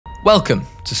Welcome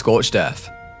to Scorched Earth.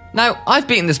 Now, I've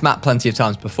beaten this map plenty of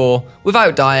times before,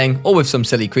 without dying or with some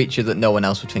silly creature that no one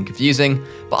else would think of using,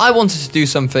 but I wanted to do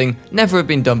something never had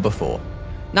been done before.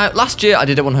 Now, last year I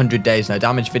did a 100 days no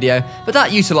damage video, but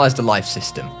that utilised the life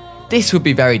system. This would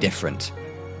be very different.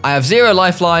 I have 0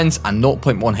 lifelines and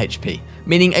 0.1 HP,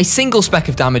 meaning a single speck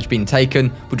of damage being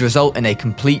taken would result in a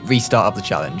complete restart of the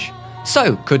challenge.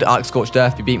 So, could Ark Scorched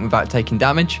Earth be beaten without taking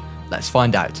damage? Let's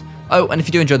find out. Oh, and if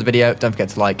you do enjoy the video, don't forget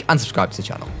to like and subscribe to the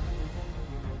channel.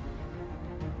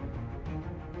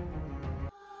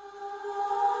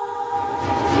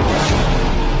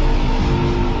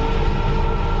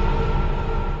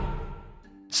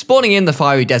 Spawning in the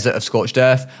fiery desert of Scorched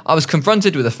Earth, I was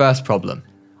confronted with the first problem.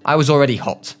 I was already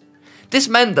hot. This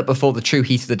meant that before the true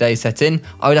heat of the day set in,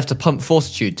 I would have to pump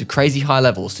fortitude to crazy high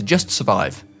levels to just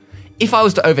survive. If I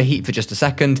was to overheat for just a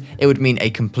second, it would mean a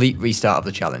complete restart of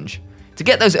the challenge. To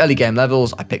get those early game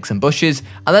levels, I picked some bushes,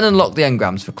 and then unlocked the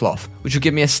engrams for cloth, which would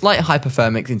give me a slight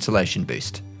hyperthermic insulation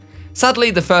boost.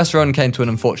 Sadly, the first run came to an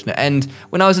unfortunate end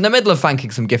when I was in the middle of thanking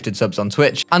some gifted subs on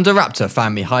Twitch, and a raptor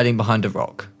found me hiding behind a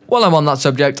rock. While I'm on that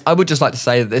subject, I would just like to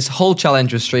say that this whole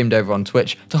challenge was streamed over on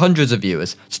Twitch to hundreds of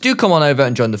viewers, so do come on over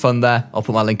and join the fun there. I'll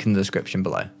put my link in the description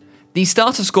below. The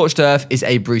start of Scorched Earth is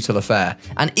a brutal affair,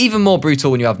 and even more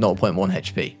brutal when you have 0.1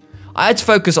 HP. I had to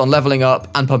focus on leveling up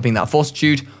and pumping that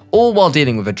fortitude, all while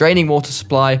dealing with a draining water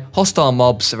supply, hostile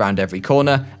mobs around every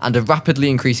corner, and a rapidly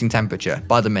increasing temperature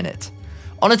by the minute.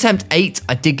 On attempt 8,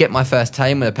 I did get my first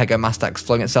tame when a Pegomastax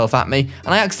flung itself at me,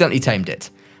 and I accidentally tamed it.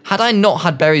 Had I not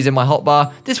had berries in my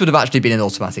hotbar, this would have actually been an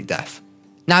automatic death.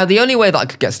 Now, the only way that I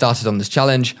could get started on this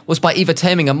challenge was by either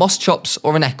taming a Moschops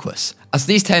or an Equus, as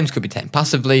these tames could be tamed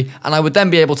passively, and I would then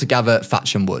be able to gather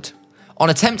thatch and wood. On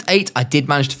attempt 8, I did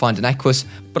manage to find an Equus,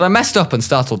 but I messed up and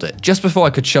startled it just before I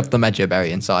could shove the Medjo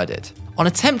berry inside it. On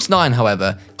attempt 9,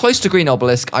 however, close to Green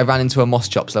Obelisk, I ran into a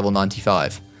Moschops level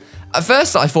 95. At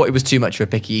first, I thought it was too much of a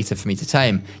picky eater for me to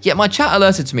tame, yet my chat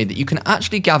alerted to me that you can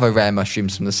actually gather rare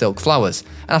mushrooms from the silk flowers,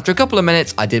 and after a couple of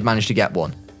minutes, I did manage to get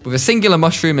one. With a singular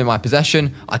mushroom in my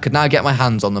possession, I could now get my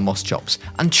hands on the Moschops,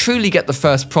 and truly get the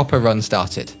first proper run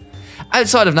started.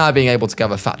 Outside of now being able to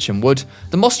gather thatch and wood,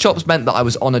 the Moschops meant that I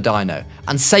was on a Dino,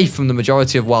 and safe from the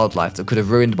majority of wildlife that could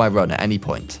have ruined my run at any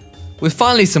point. With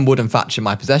finally some wood and thatch in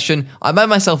my possession, I made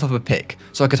myself up a pick,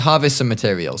 so I could harvest some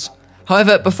materials.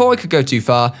 However, before I could go too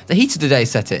far, the heat of the day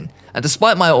set in, and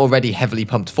despite my already heavily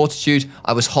pumped fortitude,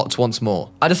 I was hot once more.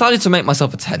 I decided to make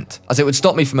myself a tent, as it would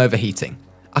stop me from overheating.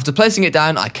 After placing it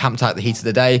down, I camped out the heat of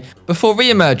the day, before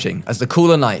re-emerging as the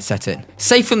cooler night set in.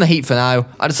 Safe from the heat for now,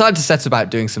 I decided to set about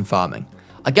doing some farming.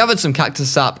 I gathered some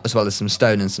cactus sap, as well as some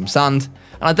stone and some sand,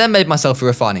 and I then made myself a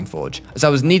refining forge, as I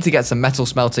was need to get some metal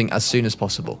smelting as soon as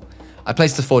possible. I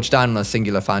placed the forge down on a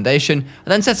singular foundation, and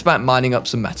then set about mining up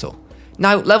some metal.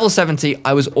 Now, level 70,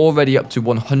 I was already up to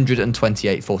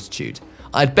 128 fortitude.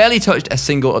 I had barely touched a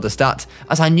single other stat,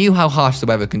 as I knew how harsh the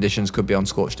weather conditions could be on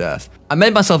Scorched Earth. I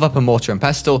made myself up a mortar and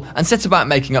pestle, and set about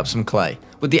making up some clay,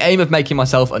 with the aim of making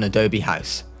myself an adobe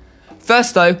house.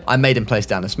 First though, I made and placed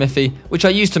down a smithy, which I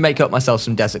used to make up myself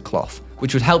some desert cloth,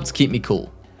 which would help to keep me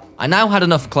cool. I now had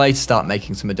enough clay to start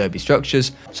making some adobe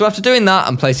structures, so after doing that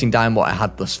and placing down what I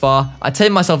had thus far, I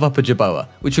tamed myself up a jerboa,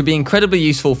 which would be incredibly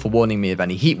useful for warning me of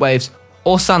any heat waves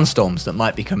or sandstorms that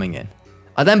might be coming in.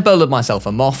 I then bowled myself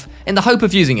a moth in the hope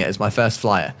of using it as my first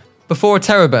flyer, before a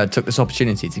terror bird took this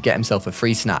opportunity to get himself a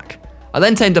free snack. I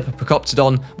then tamed up a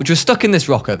Procoptodon, which was stuck in this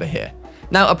rock over here.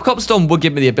 Now, a Procoptodon would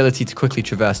give me the ability to quickly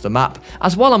traverse the map,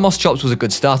 as while a Moschops was a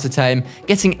good starter tame,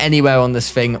 getting anywhere on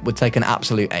this thing would take an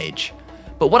absolute age.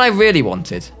 But what I really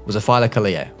wanted was a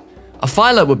Phyla. A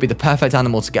Phyla would be the perfect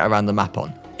animal to get around the map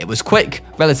on. It was quick,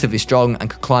 relatively strong, and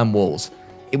could climb walls.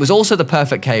 It was also the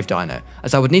perfect cave dino,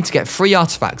 as I would need to get 3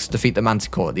 artifacts to defeat the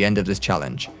Manticore at the end of this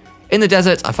challenge. In the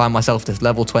desert, I found myself this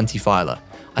level 20 Phyla.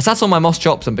 I sat on my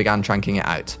Moschops and began tranking it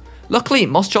out. Luckily,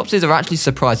 Moschopses are actually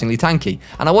surprisingly tanky,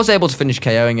 and I was able to finish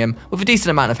KOing him with a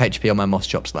decent amount of HP on my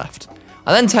Moschops left.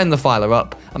 I then tamed the Phyla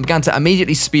up, and began to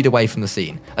immediately speed away from the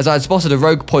scene, as I had spotted a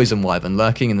rogue poison wyvern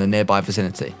lurking in the nearby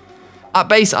vicinity. At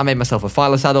base, I made myself a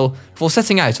Phyla saddle, before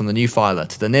setting out on the new Phyla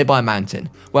to the nearby mountain,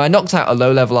 where I knocked out a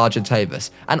low-level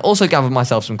Argentavis, and also gathered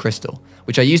myself some crystal,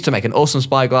 which I used to make an awesome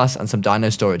Spyglass and some Dino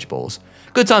storage balls.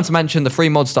 Good time to mention the 3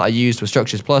 mods that I used were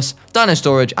Structures Plus, Dino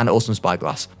Storage, and Awesome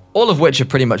Spyglass, all of which are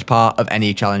pretty much part of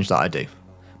any challenge that I do.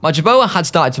 My jerboa had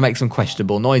started to make some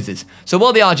questionable noises, so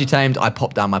while the RG tamed, I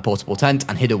popped down my portable tent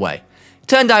and hid away. It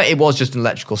turned out it was just an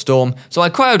electrical storm, so I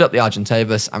cryoed up the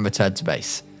Argentavis and returned to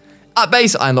base. At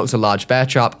base, I unlocked a large bear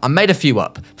trap and made a few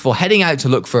up, before heading out to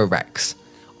look for a Rex.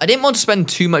 I didn't want to spend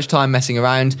too much time messing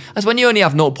around, as when you only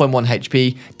have 0.1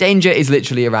 HP, danger is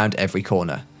literally around every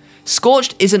corner.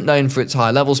 Scorched isn't known for its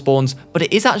higher level spawns, but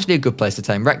it is actually a good place to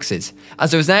tame Rexes,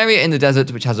 as there is an area in the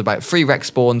desert which has about 3 Rex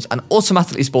spawns and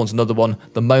automatically spawns another one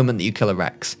the moment that you kill a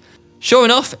Rex. Sure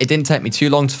enough, it didn't take me too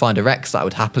long to find a Rex that I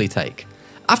would happily take.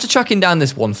 After tracking down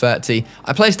this 130,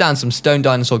 I placed down some stone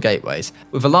dinosaur gateways,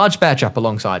 with a large bear trap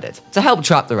alongside it, to help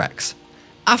trap the Rex.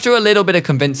 After a little bit of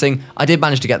convincing, I did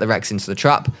manage to get the Rex into the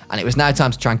trap, and it was now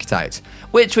time to trank it out,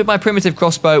 which with my primitive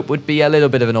crossbow would be a little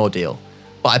bit of an ordeal.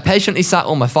 But I patiently sat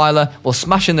on my filer while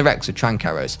smashing the Rex with trank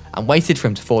arrows, and waited for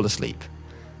him to fall asleep.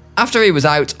 After he was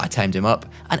out, I tamed him up,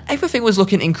 and everything was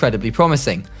looking incredibly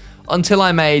promising, until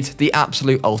I made the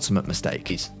absolute ultimate mistake.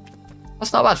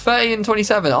 That's not bad, 30 and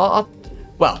 27,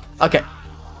 well, okay.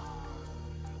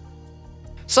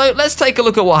 So let's take a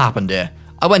look at what happened here.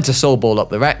 I went to soul ball up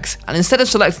the Rex, and instead of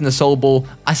selecting the soul ball,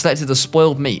 I selected the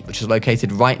spoiled meat, which was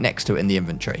located right next to it in the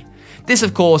inventory. This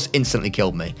of course instantly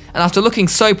killed me, and after looking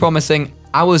so promising,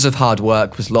 hours of hard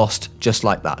work was lost just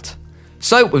like that.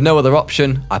 So with no other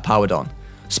option, I powered on.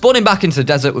 Spawning back into the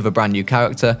desert with a brand new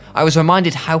character, I was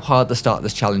reminded how hard the start of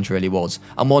this challenge really was,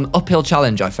 and what an uphill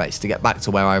challenge I faced to get back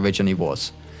to where I originally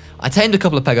was. I tamed a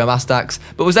couple of Pegomastax,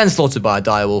 but was then slaughtered by a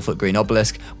direwolf at Green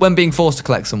Obelisk when being forced to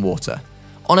collect some water.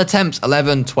 On attempts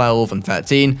 11, 12 and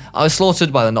 13, I was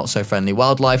slaughtered by the not so friendly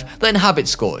wildlife that inhabits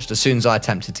Scorched as soon as I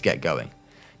attempted to get going.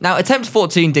 Now attempt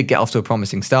 14 did get off to a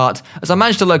promising start, as I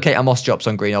managed to locate a moss drops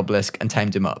on Green Obelisk and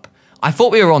tamed him up. I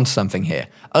thought we were onto something here,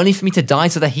 only for me to die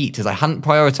to the heat as I hadn't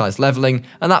prioritised levelling,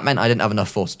 and that meant I didn't have enough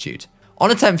fortitude. On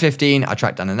attempt 15, I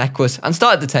tracked down an Equus and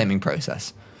started the taming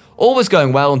process. All was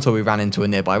going well until we ran into a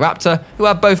nearby raptor, who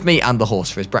had both me and the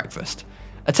horse for his breakfast.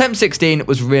 Attempt 16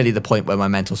 was really the point where my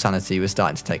mental sanity was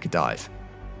starting to take a dive.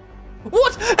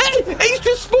 What? Hey! He's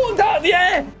just spawned out of the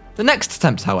air! The next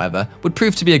attempt, however, would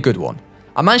prove to be a good one.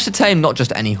 I managed to tame not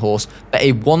just any horse, but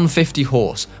a 150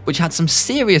 horse, which had some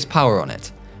serious power on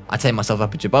it. I tamed myself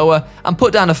up a Jerboa and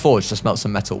put down a forge to smelt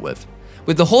some metal with.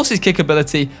 With the horse's kick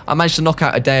ability, I managed to knock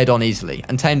out a Daedon easily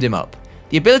and tamed him up.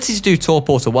 The ability to do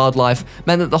torpor to wildlife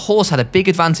meant that the horse had a big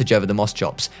advantage over the moss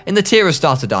chops in the tier of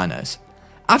starter dinos.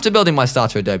 After building my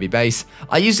starter adobe base,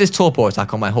 I used this torpor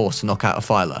attack on my horse to knock out a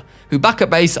filer, who back at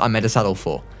base I made a saddle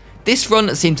for. This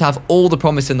run seemed to have all the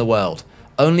promise in the world,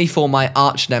 only for my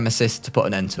arch nemesis to put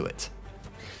an end to it.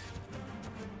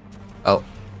 Oh.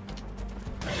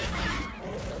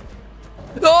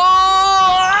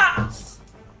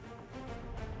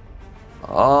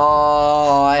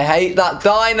 Oh, I hate that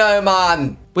dino,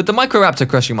 man! With the Microraptor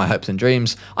crushing my hopes and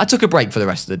dreams, I took a break for the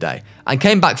rest of the day, and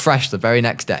came back fresh the very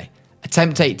next day.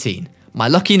 Attempt 18, my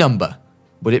lucky number.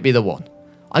 Would it be the one?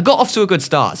 I got off to a good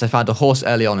start as I found a horse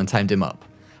early on and tamed him up.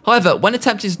 However, when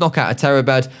attempting to knock out a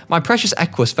terrorbird, my precious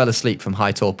Equus fell asleep from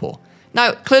high torpor.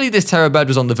 Now, clearly this terrorbird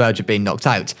was on the verge of being knocked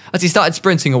out, as he started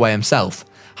sprinting away himself.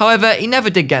 However, he never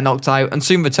did get knocked out and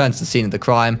soon returned to the scene of the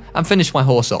crime and finished my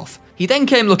horse off. He then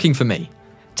came looking for me.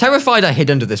 Terrified, I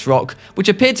hid under this rock, which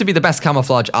appeared to be the best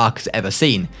camouflage Ark has ever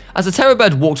seen, as the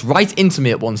terrorbird walked right into me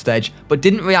at one stage, but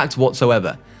didn't react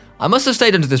whatsoever. I must have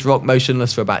stayed under this rock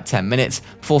motionless for about 10 minutes,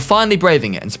 before finally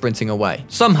braving it and sprinting away.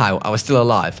 Somehow, I was still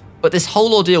alive, but this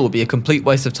whole ordeal would be a complete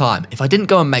waste of time if I didn't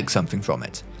go and make something from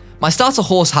it. My starter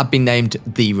horse had been named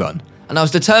The Run, and I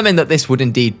was determined that this would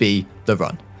indeed be the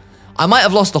run. I might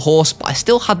have lost the horse, but I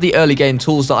still had the early game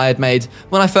tools that I had made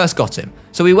when I first got him,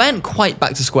 so we weren't quite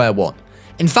back to square one.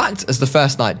 In fact, as the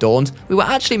first night dawned, we were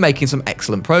actually making some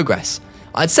excellent progress.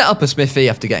 I'd set up a smithy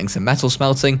after getting some metal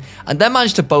smelting, and then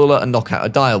managed to bowler and knock out a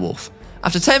direwolf.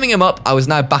 After taming him up, I was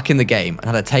now back in the game and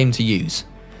had a tame to use.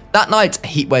 That night, a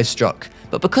heatwave struck,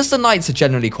 but because the nights are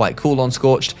generally quite cool on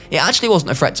Scorched, it actually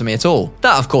wasn't a threat to me at all.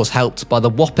 That of course helped by the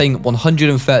whopping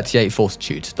 138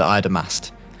 fortitude that I had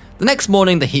amassed. The next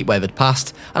morning, the heatwave had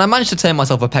passed, and I managed to tame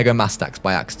myself a Pegomastax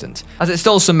by accident, as it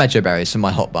stole some Medjo berries from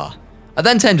my hotbar. I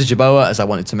then tamed a Jerboa as I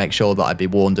wanted to make sure that I'd be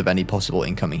warned of any possible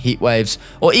incoming heat waves,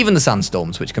 or even the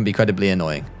sandstorms, which can be incredibly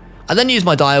annoying. I then used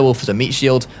my direwolf as a meat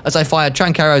shield as I fired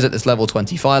trank arrows at this level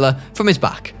 20 filer from his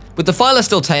back. With the filer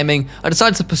still taming, I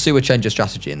decided to pursue a change of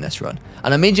strategy in this run,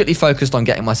 and immediately focused on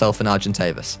getting myself an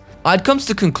Argentavis. I had come to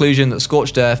the conclusion that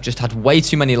Scorched Earth just had way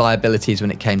too many liabilities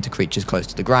when it came to creatures close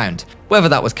to the ground, whether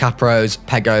that was Capros,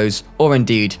 Pegos, or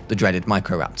indeed the dreaded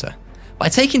Microraptor. By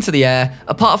taking to the air,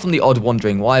 apart from the odd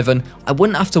wandering wyvern, I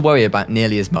wouldn't have to worry about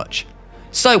nearly as much.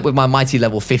 So with my mighty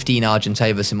level 15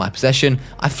 Argentavis in my possession,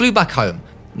 I flew back home.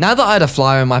 Now that I had a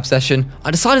flyer in my possession,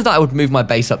 I decided that I would move my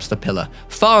base up to the pillar,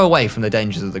 far away from the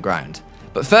dangers of the ground.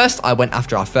 But first I went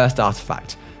after our first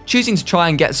artifact, choosing to try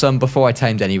and get some before I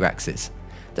tamed any Rexes.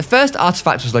 The first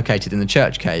artifact was located in the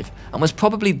church cave, and was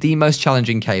probably the most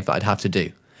challenging cave that I'd have to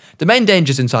do. The main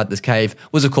dangers inside this cave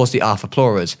was of course the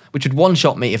Arthropluras, which would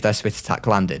one-shot me if their spit attack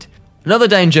landed. Another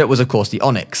danger was of course the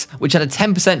Onyx, which had a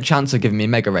 10% chance of giving me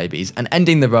Mega Rabies and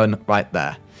ending the run right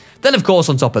there. Then of course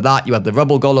on top of that you had the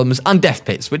Rubble Golems and Death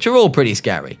Pits, which are all pretty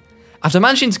scary. After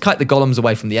managing to kite the golems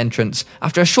away from the entrance,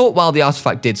 after a short while the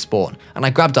artifact did spawn, and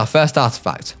I grabbed our first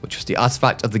artifact, which was the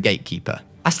artifact of the Gatekeeper.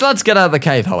 I still had to get out of the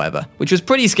cave however, which was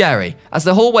pretty scary, as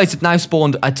the hallways had now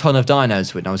spawned a ton of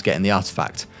dinos when I was getting the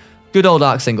artifact. Good old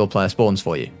Ark single player spawns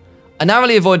for you. I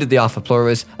narrowly avoided the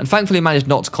Arthropluras and thankfully managed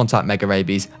not to contact Mega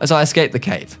Rabies as I escaped the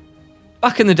cave.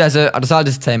 Back in the desert, I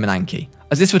decided to tame an Anki,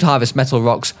 as this would harvest metal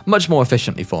rocks much more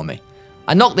efficiently for me.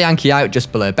 I knocked the Anki out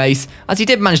just below base, as he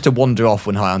did manage to wander off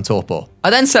when high on torpor. I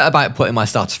then set about putting my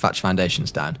starter thatch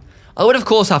foundations down. I would of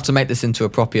course have to make this into a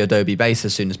proper adobe base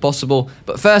as soon as possible,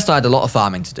 but first I had a lot of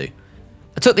farming to do.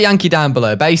 I took the Anki down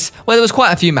below base, where there was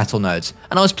quite a few metal nodes,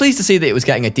 and I was pleased to see that it was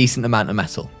getting a decent amount of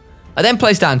metal. I then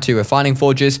placed down 2 refining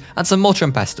forges and some mortar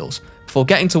and pestles, before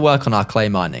getting to work on our clay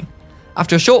mining.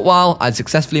 After a short while, I had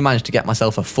successfully managed to get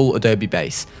myself a full adobe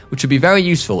base, which would be very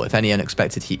useful if any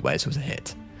unexpected heat waves were to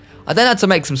hit. I then had to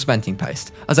make some cementing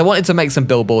paste, as I wanted to make some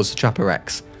billboards to trap a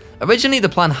Rex. Originally the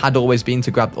plan had always been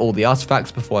to grab all the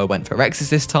artifacts before I went for Rexes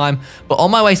this time, but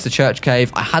on my way to the church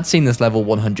cave I had seen this level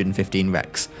 115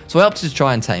 Rex, so I opted to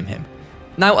try and tame him.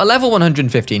 Now a level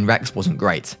 115 Rex wasn't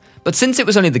great, but since it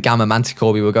was only the Gamma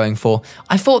Manticore we were going for,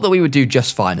 I thought that we would do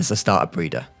just fine as a starter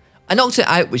breeder. I knocked it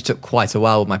out, which took quite a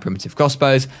while with my primitive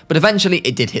crossbows, but eventually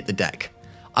it did hit the deck.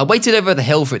 I waited over the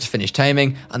hill for it to finish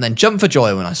taming, and then jumped for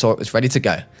joy when I saw it was ready to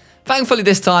go. Thankfully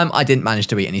this time I didn't manage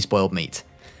to eat any spoiled meat.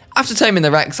 After taming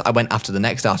the Rex, I went after the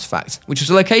next artifact, which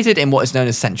was located in what is known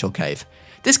as Central Cave.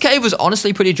 This cave was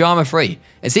honestly pretty drama free.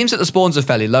 It seems that the spawns are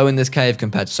fairly low in this cave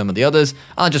compared to some of the others, and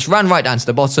I just ran right down to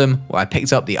the bottom, where I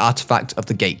picked up the artifact of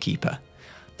the Gatekeeper.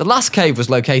 The last cave was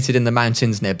located in the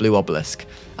mountains near Blue Obelisk.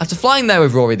 After flying there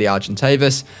with Rory the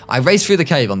Argentavis, I raced through the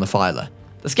cave on the Filer.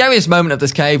 The scariest moment of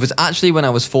this cave was actually when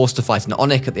I was forced to fight an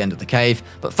Onyx at the end of the cave,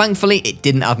 but thankfully it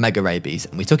didn't have Mega Rabies,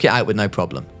 and we took it out with no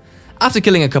problem. After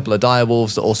killing a couple of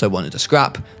direwolves that also wanted to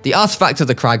scrap, the artifact of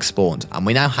the Crag spawned, and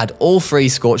we now had all 3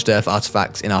 Scorched Earth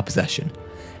artifacts in our possession.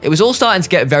 It was all starting to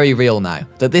get very real now,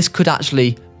 that this could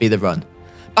actually be the run.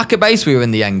 Back at base we were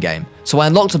in the endgame, so I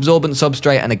unlocked Absorbent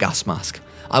Substrate and a gas mask.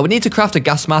 I would need to craft a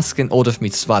gas mask in order for me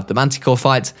to survive the Manticore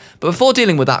fight, but before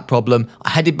dealing with that problem,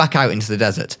 I headed back out into the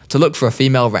desert to look for a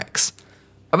female Rex.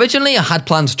 Originally I had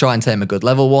planned to try and tame a good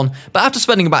level 1, but after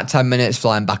spending about 10 minutes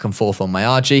flying back and forth on my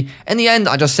RG, in the end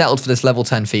I just settled for this level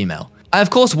 10 female. I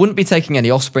of course wouldn't be taking any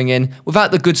offspring in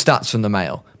without the good stats from the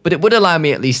male, but it would allow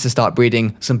me at least to start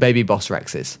breeding some baby boss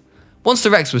Rexes. Once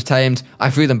the Rex was tamed, I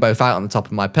threw them both out on the top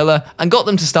of my pillar and got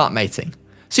them to start mating.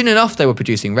 Soon enough they were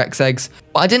producing Rex eggs,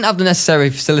 but I didn't have the necessary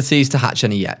facilities to hatch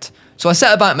any yet, so I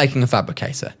set about making a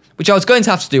fabricator, which I was going to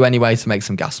have to do anyway to make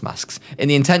some gas masks, in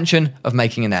the intention of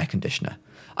making an air conditioner.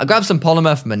 I grabbed some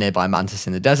polymer from a nearby mantis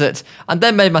in the desert, and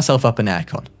then made myself up an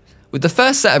aircon. With the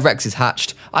first set of Rexes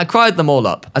hatched, I cried them all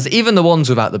up, as even the ones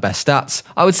without the best stats,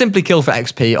 I would simply kill for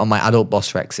XP on my adult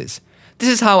boss Rexes. This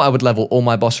is how I would level all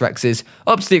my boss Rexes,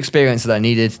 up to the experience that I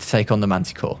needed to take on the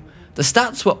Manticore. The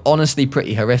stats were honestly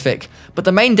pretty horrific, but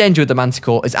the main danger with the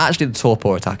Manticore is actually the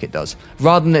torpor attack it does,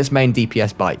 rather than its main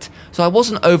DPS bite, so I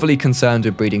wasn't overly concerned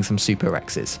with breeding some super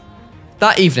Rexes.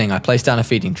 That evening I placed down a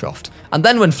feeding trough, and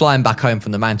then when flying back home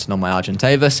from the mountain on my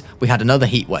Argentavis, we had another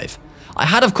heatwave. I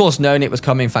had of course known it was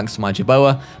coming thanks to my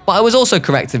Jerboa, but I was also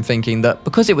correct in thinking that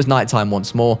because it was nighttime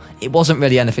once more, it wasn't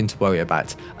really anything to worry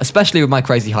about, especially with my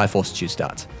crazy high fortitude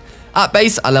stat. At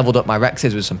base, I leveled up my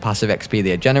Rexes with some passive XP they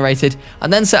had generated,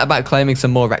 and then set about claiming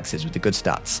some more Rexes with the good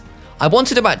stats. I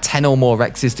wanted about 10 or more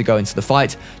Rexes to go into the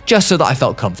fight, just so that I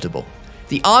felt comfortable.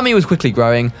 The army was quickly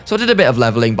growing, so I did a bit of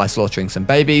leveling by slaughtering some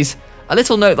babies. A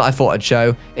little note that I thought I'd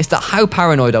show is that how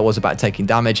paranoid I was about taking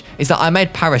damage is that I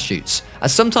made parachutes,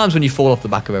 as sometimes when you fall off the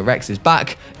back of a Rex's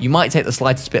back, you might take the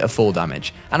slightest bit of fall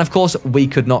damage, and of course we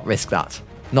could not risk that.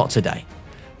 Not today.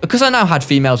 Because I now had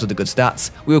females with the good stats,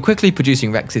 we were quickly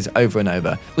producing Rexes over and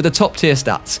over, with the top tier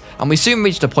stats, and we soon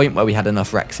reached a point where we had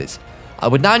enough Rexes. I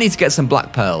would now need to get some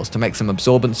black pearls to make some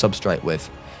absorbent substrate with.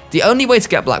 The only way to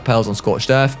get black pearls on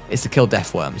Scorched Earth is to kill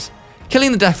death worms.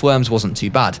 Killing the death worms wasn't too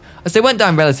bad, as they went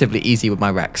down relatively easy with my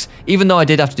Rex, even though I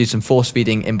did have to do some force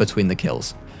feeding in between the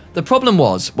kills. The problem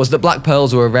was that black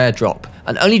pearls were a rare drop,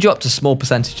 and only dropped a small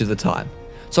percentage of the time.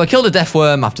 So I killed a death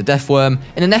worm after death worm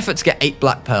in an effort to get 8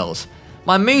 black pearls.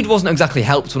 My mood wasn't exactly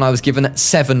helped when I was given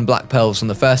 7 black pearls from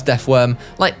the first death worm,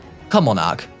 like, come on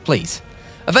Ark, please.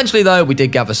 Eventually though, we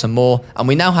did gather some more, and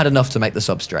we now had enough to make the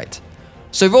substrate.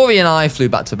 So Rory and I flew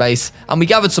back to base, and we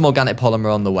gathered some organic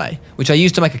polymer on the way, which I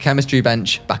used to make a chemistry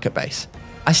bench back at base.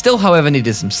 I still, however,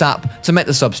 needed some sap to make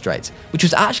the substrate, which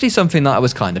was actually something that I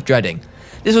was kind of dreading.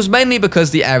 This was mainly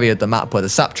because the area of the map where the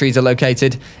sap trees are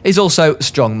located is also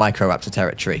strong Microraptor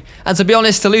territory, and to be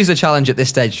honest, to lose a challenge at this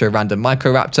stage to a random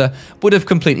Microraptor would have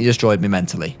completely destroyed me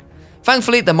mentally.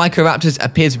 Thankfully, the Microraptors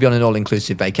appeared to be on an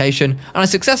all-inclusive vacation, and I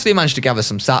successfully managed to gather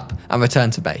some sap and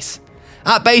return to base.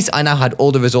 At base, I now had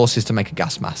all the resources to make a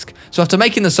gas mask, so after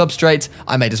making the substrate,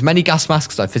 I made as many gas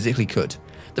masks as I physically could.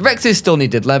 The Rexes still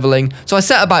needed leveling, so I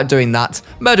set about doing that,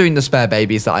 murdering the spare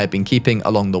babies that I had been keeping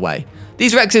along the way.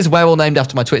 These Rexes were all named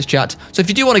after my Twitch chat, so if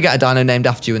you do want to get a dino named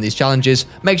after you in these challenges,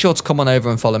 make sure to come on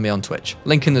over and follow me on Twitch,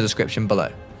 link in the description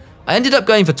below. I ended up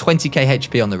going for 20k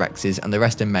HP on the Rexes and the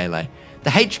rest in melee.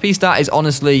 The HP stat is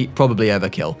honestly probably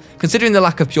overkill, considering the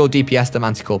lack of pure DPS the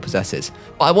Manticore possesses,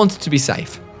 but I wanted to be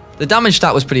safe. The damage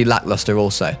stat was pretty lackluster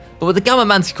also, but with the Gamma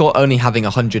Manticore only having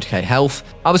 100k health,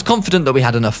 I was confident that we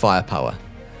had enough firepower.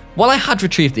 While I had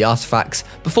retrieved the artifacts,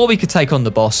 before we could take on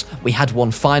the boss, we had one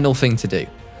final thing to do.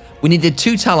 We needed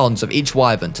 2 talons of each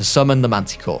wyvern to summon the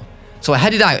Manticore, so I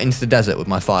headed out into the desert with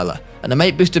my filer, and a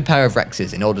mate-boosted pair of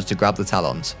Rexes in order to grab the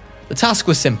talons. The task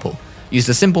was simple. Use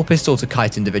the simple pistol to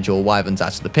kite individual wyverns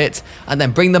out of the pit, and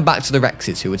then bring them back to the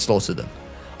Rexes who would slaughter them.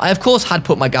 I of course had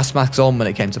put my gas masks on when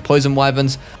it came to poison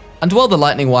wyverns, and while the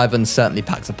lightning wyverns certainly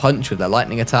packed a punch with their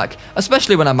lightning attack,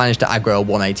 especially when I managed to aggro a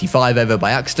 185 over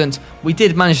by accident, we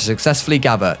did manage to successfully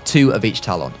gather 2 of each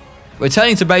talon.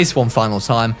 Returning to base one final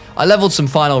time, I leveled some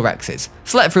final Rexes,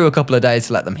 slept through a couple of days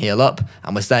to let them heal up,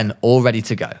 and was then all ready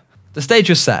to go. The stage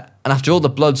was set, and after all the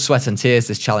blood, sweat and tears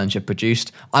this challenge had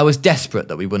produced, I was desperate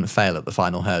that we wouldn't fail at the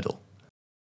final hurdle.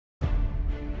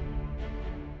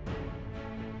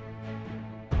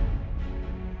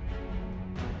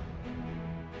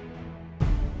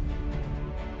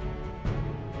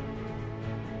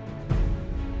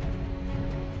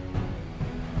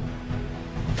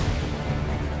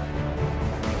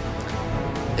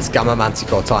 It's Gamma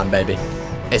Manticore time, baby.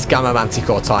 It's Gamma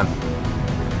Manticore time.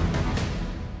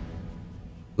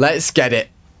 Let's get it.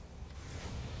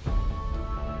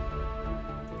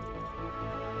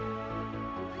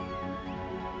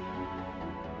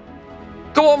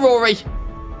 Go on, Rory.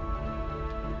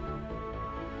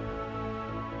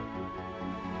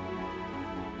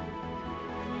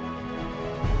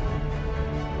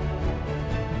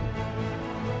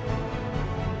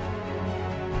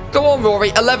 Go on, Rory.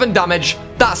 11 damage.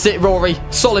 That's it, Rory.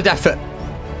 Solid effort.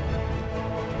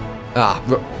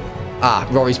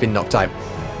 Rory's been knocked out.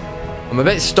 I'm a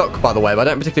bit stuck, by the way, but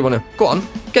I don't particularly want to... Go on.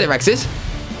 Get it, Rexes.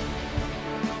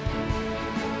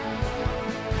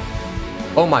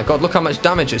 Oh my god, look how much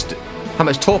damage it's... How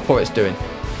much torpor it's doing.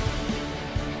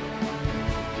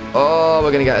 Oh,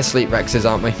 we're going to get asleep, Rexes,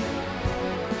 aren't we?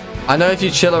 I know if you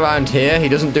chill around here, he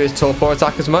doesn't do his torpor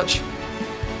attack as much.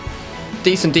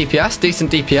 Decent DPS,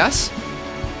 decent DPS.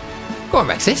 Go on,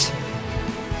 Rexes.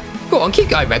 Go on, keep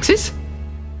going, Rexes.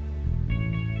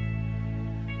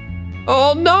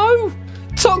 Oh no!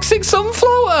 Toxic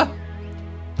Sunflower!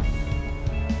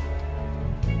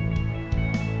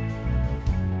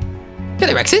 Get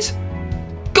it, Rexes.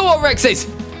 Go on, Rexes.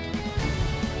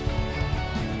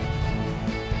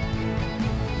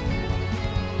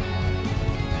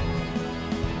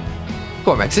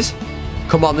 Go on, Rexes.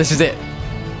 Come on, this is it.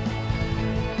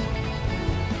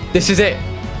 This is it.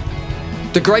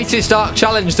 The greatest Ark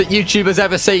challenge that YouTube has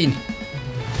ever seen.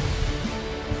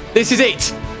 This is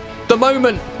it. The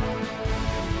moment.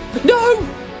 No!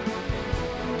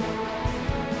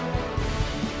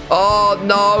 Oh,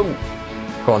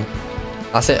 no. Go on.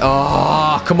 That's it.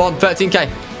 Oh, come on.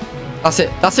 13k. That's it.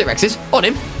 That's it, Rexes. On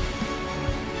him.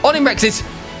 On him, Rexes.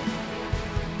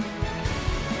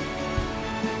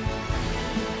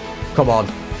 Come on.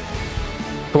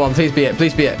 Come on. Please be it.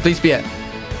 Please be it. Please be it.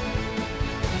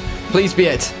 Please be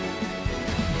it.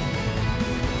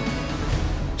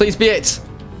 Please be it.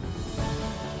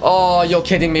 Oh, you're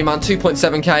kidding me, man.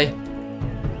 2.7k.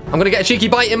 I'm going to get a cheeky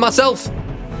bite in myself.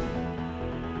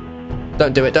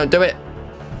 Don't do it. Don't do it.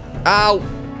 Ow.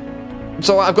 It's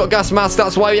alright. I've got gas masks.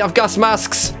 That's why we have gas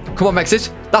masks. Come on,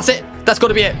 Rexes. That's it. That's got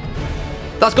to be it.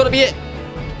 That's got to be it.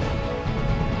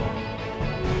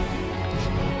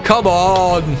 Come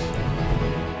on.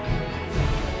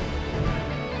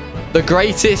 The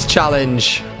greatest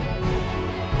challenge.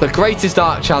 The greatest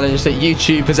Ark challenge that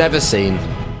YouTube has ever seen.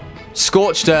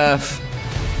 Scorched Earth.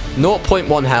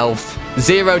 0.1 health.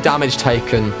 0 damage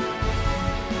taken.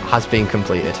 Has been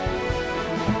completed.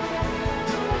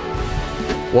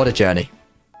 What a journey.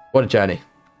 What a journey.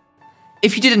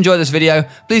 If you did enjoy this video,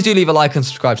 please do leave a like and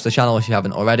subscribe to the channel if you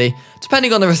haven't already.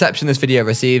 Depending on the reception this video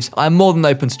receives, I'm more than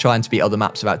open to trying to beat other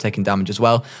maps without taking damage as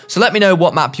well, so let me know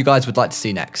what map you guys would like to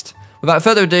see next. Without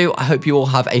further ado, I hope you all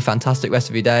have a fantastic rest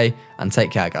of your day, and take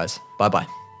care guys. Bye bye.